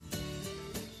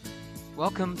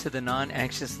Welcome to the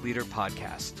Non-Anxious Leader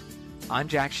Podcast. I'm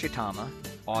Jack Shitama,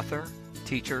 author,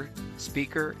 teacher,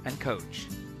 speaker, and coach.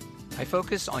 I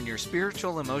focus on your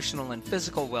spiritual, emotional, and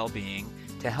physical well-being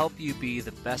to help you be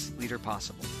the best leader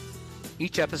possible.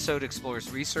 Each episode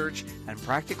explores research and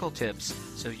practical tips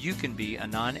so you can be a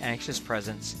non-anxious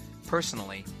presence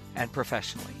personally and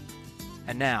professionally.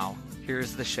 And now,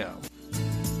 here's the show.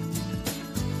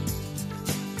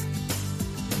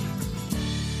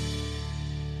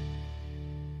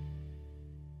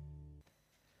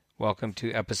 Welcome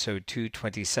to episode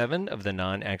 227 of the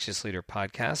Non-Anxious Leader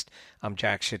Podcast. I'm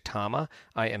Jack Shitama.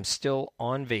 I am still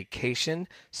on vacation,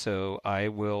 so I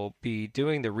will be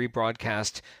doing the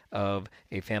rebroadcast of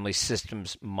a family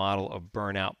systems model of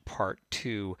Burnout Part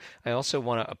 2. I also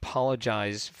want to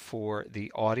apologize for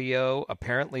the audio.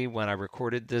 Apparently, when I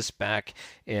recorded this back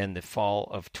in the fall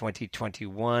of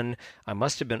 2021, I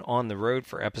must have been on the road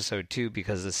for episode 2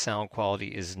 because the sound quality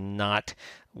is not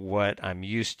what I'm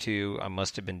used to. I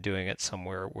must have been doing it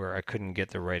somewhere where I couldn't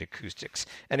get the right acoustics.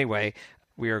 Anyway,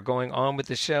 we are going on with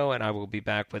the show, and I will be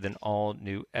back with an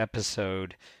all-new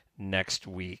episode next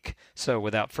week. So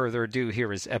without further ado,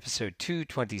 here is episode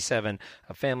 227,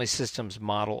 A Family Systems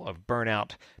Model of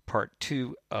Burnout, Part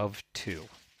 2 of 2.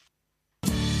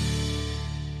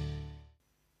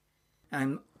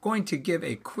 I'm going to give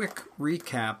a quick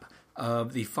recap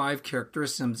of the 5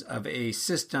 characteristics of a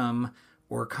system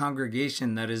or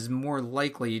congregation that is more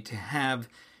likely to have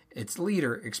its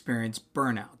leader experience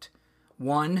burnout.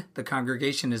 1, the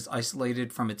congregation is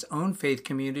isolated from its own faith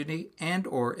community and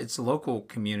or its local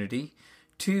community.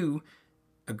 2,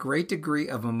 a great degree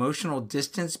of emotional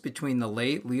distance between the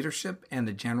lay leadership and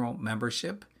the general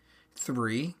membership.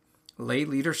 3, lay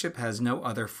leadership has no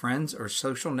other friends or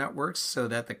social networks so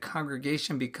that the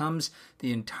congregation becomes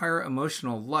the entire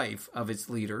emotional life of its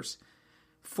leaders.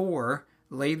 4,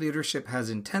 lay leadership has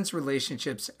intense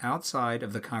relationships outside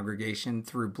of the congregation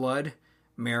through blood,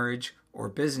 marriage, or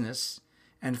business.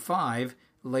 And 5,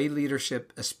 lay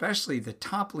leadership, especially the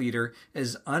top leader,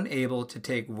 is unable to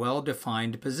take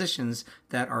well-defined positions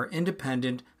that are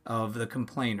independent of the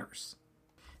complainers.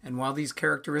 And while these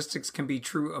characteristics can be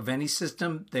true of any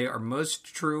system, they are most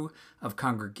true of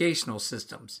congregational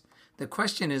systems. The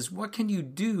question is, what can you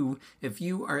do if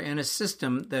you are in a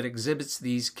system that exhibits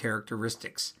these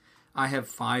characteristics? I have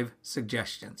 5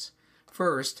 suggestions.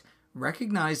 First,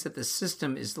 recognize that the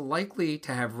system is likely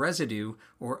to have residue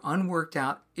or unworked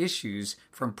out issues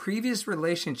from previous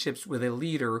relationships with a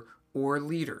leader or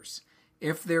leaders.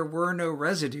 If there were no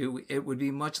residue, it would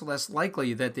be much less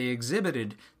likely that they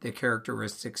exhibited the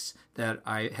characteristics that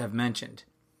I have mentioned.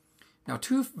 Now,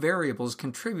 2 variables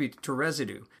contribute to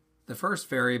residue. The first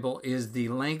variable is the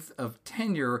length of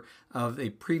tenure of a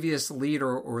previous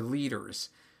leader or leaders.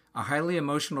 A highly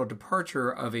emotional departure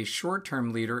of a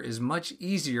short-term leader is much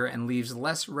easier and leaves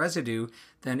less residue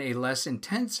than a less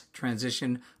intense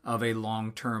transition of a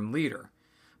long-term leader.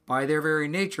 By their very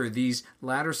nature, these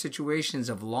latter situations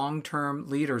of long-term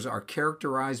leaders are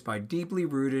characterized by deeply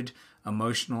rooted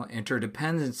emotional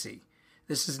interdependency.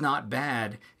 This is not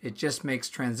bad, it just makes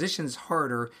transitions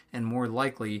harder and more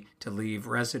likely to leave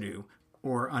residue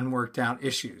or unworked out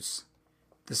issues.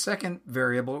 The second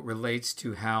variable relates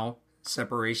to how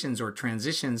separations or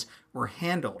transitions were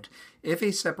handled. If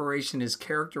a separation is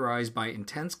characterized by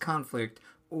intense conflict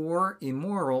or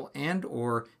immoral and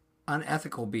or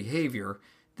unethical behavior,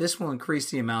 this will increase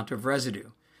the amount of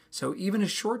residue. So even a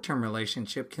short-term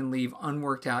relationship can leave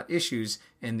unworked out issues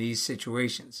in these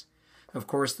situations. Of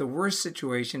course, the worst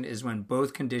situation is when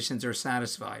both conditions are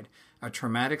satisfied, a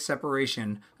traumatic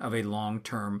separation of a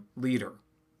long-term leader.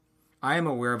 I am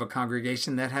aware of a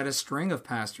congregation that had a string of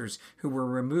pastors who were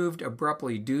removed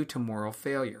abruptly due to moral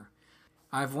failure.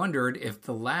 I've wondered if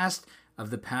the last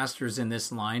of the pastors in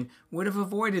this line would have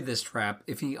avoided this trap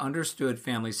if he understood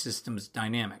family systems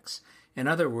dynamics. In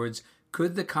other words,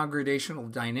 could the congregational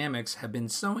dynamics have been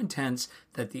so intense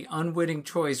that the unwitting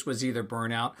choice was either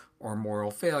burnout or moral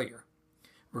failure?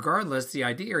 Regardless, the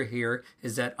idea here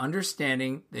is that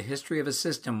understanding the history of a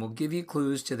system will give you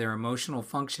clues to their emotional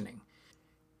functioning.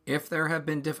 If there have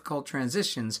been difficult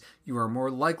transitions, you are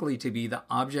more likely to be the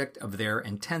object of their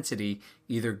intensity,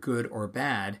 either good or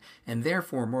bad, and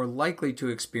therefore more likely to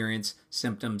experience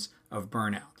symptoms of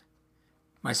burnout.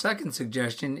 My second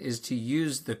suggestion is to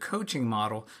use the coaching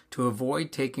model to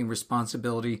avoid taking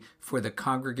responsibility for the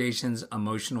congregation's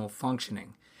emotional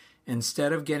functioning.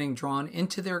 Instead of getting drawn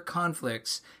into their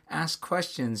conflicts, ask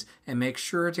questions and make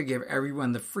sure to give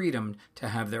everyone the freedom to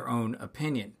have their own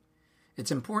opinion. It's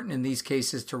important in these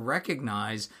cases to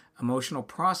recognize emotional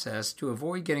process to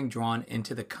avoid getting drawn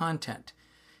into the content.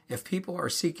 If people are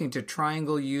seeking to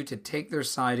triangle you to take their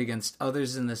side against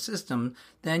others in the system,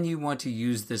 then you want to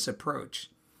use this approach.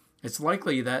 It's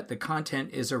likely that the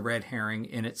content is a red herring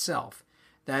in itself.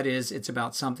 That is, it's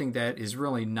about something that is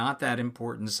really not that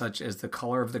important, such as the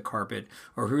color of the carpet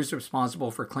or who's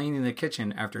responsible for cleaning the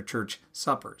kitchen after church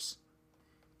suppers.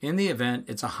 In the event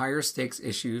it's a higher stakes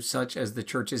issue, such as the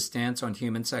church's stance on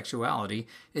human sexuality,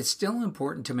 it's still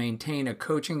important to maintain a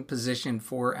coaching position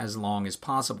for as long as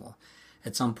possible.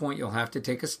 At some point you'll have to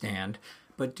take a stand,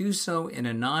 but do so in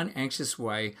a non-anxious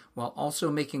way while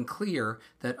also making clear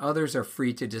that others are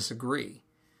free to disagree.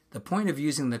 The point of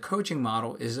using the coaching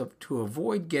model is to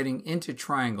avoid getting into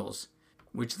triangles,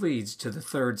 which leads to the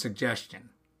third suggestion.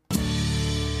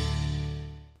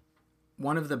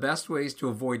 One of the best ways to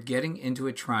avoid getting into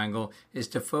a triangle is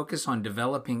to focus on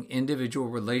developing individual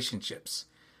relationships.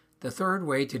 The third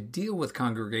way to deal with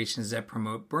congregations that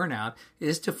promote burnout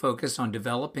is to focus on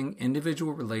developing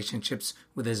individual relationships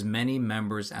with as many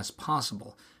members as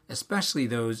possible, especially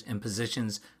those in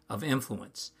positions of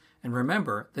influence. And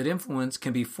remember that influence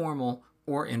can be formal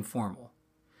or informal.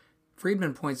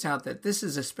 Friedman points out that this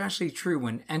is especially true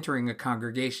when entering a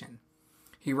congregation.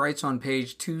 He writes on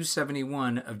page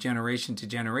 271 of Generation to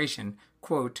Generation,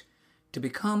 quote, "To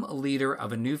become a leader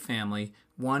of a new family,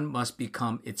 one must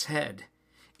become its head.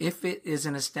 If it is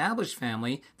an established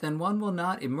family, then one will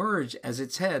not emerge as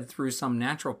its head through some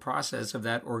natural process of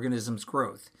that organism's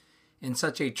growth. In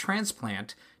such a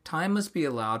transplant, time must be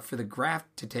allowed for the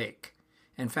graft to take.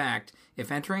 In fact,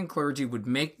 if entering clergy would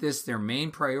make this their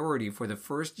main priority for the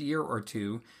first year or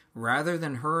two, rather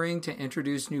than hurrying to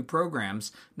introduce new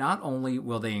programs, not only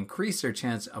will they increase their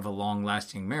chance of a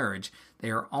long-lasting marriage, they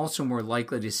are also more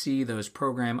likely to see those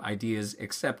program ideas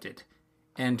accepted."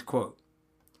 End quote.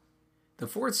 The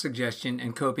fourth suggestion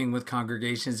in coping with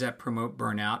congregations that promote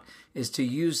burnout is to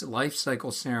use life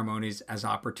cycle ceremonies as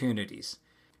opportunities.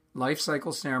 Life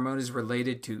cycle ceremonies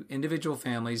related to individual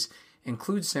families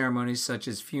include ceremonies such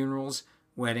as funerals,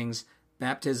 weddings,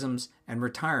 baptisms, and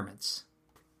retirements.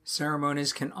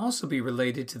 Ceremonies can also be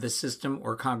related to the system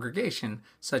or congregation,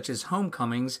 such as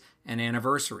homecomings and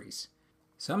anniversaries.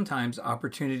 Sometimes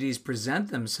opportunities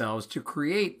present themselves to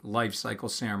create life cycle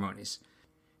ceremonies.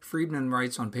 Friedman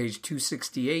writes on page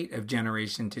 268 of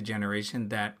Generation to Generation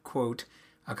that, quote,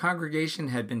 "A congregation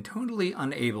had been totally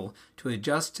unable to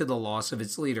adjust to the loss of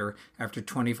its leader after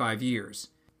 25 years.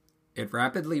 It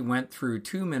rapidly went through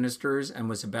 2 ministers and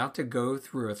was about to go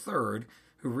through a third,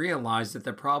 who realized that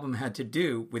the problem had to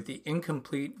do with the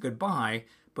incomplete goodbye,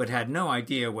 but had no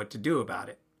idea what to do about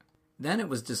it. Then it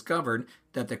was discovered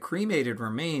that the cremated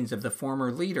remains of the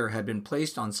former leader had been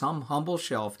placed on some humble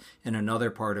shelf in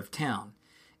another part of town.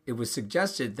 It was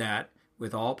suggested that,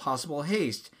 with all possible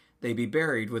haste, they be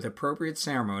buried with appropriate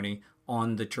ceremony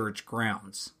on the church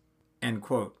grounds." End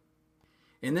quote.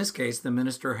 In this case, the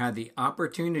minister had the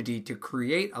opportunity to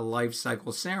create a life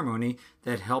cycle ceremony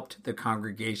that helped the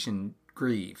congregation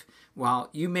grieve.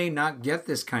 While you may not get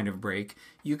this kind of break,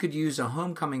 you could use a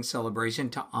homecoming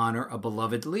celebration to honor a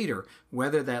beloved leader,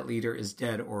 whether that leader is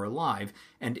dead or alive.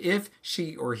 And if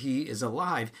she or he is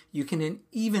alive, you can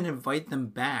even invite them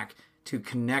back to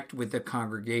connect with the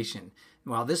congregation.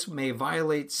 While this may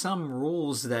violate some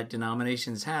rules that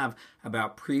denominations have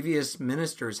about previous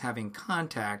ministers having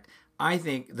contact, I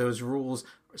think those rules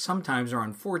sometimes are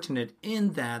unfortunate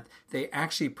in that they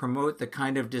actually promote the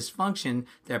kind of dysfunction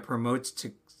that promotes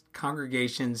to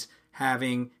congregations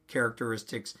having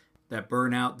characteristics that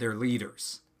burn out their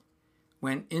leaders.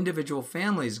 When individual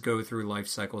families go through life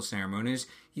cycle ceremonies,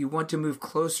 you want to move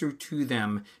closer to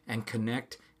them and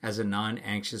connect as a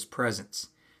non-anxious presence.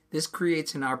 This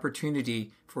creates an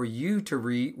opportunity for you to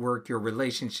rework your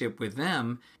relationship with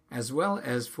them, as well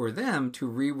as for them to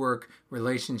rework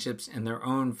relationships in their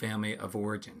own family of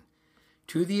origin.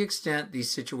 To the extent these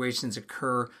situations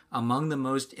occur among the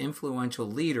most influential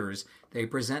leaders, they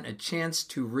present a chance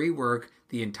to rework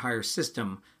the entire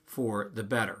system for the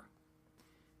better.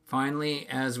 Finally,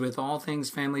 as with all things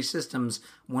family systems,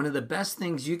 one of the best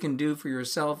things you can do for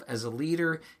yourself as a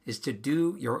leader is to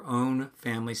do your own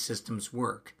family systems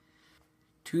work.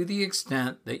 To the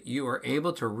extent that you are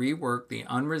able to rework the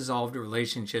unresolved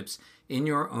relationships in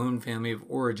your own family of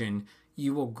origin,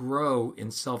 you will grow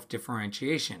in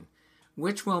self-differentiation,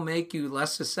 which will make you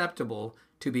less susceptible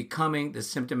to becoming the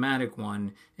symptomatic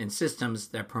one in systems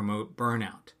that promote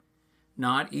burnout.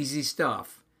 Not easy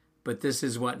stuff, but this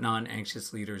is what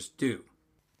non-anxious leaders do.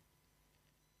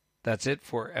 That's it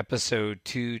for episode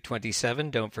 227.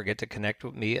 Don't forget to connect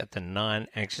with me at the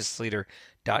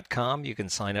nonanxiousleader.com. You can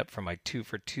sign up for my 2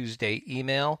 for Tuesday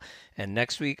email. And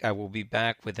next week, I will be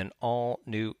back with an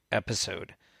all-new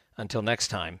episode. Until next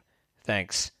time,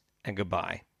 thanks and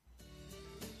goodbye.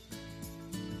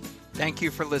 Thank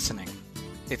you for listening.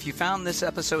 If you found this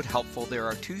episode helpful, there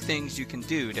are 2 things you can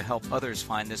do to help others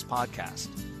find this podcast.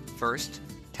 First,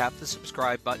 tap the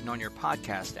subscribe button on your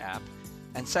podcast app,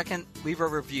 and second, leave a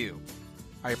review.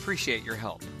 I appreciate your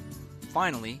help.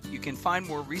 Finally, you can find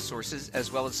more resources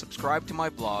as well as subscribe to my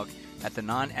blog at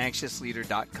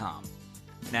thenonanxiousleader.com.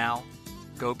 Now,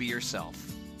 go be yourself.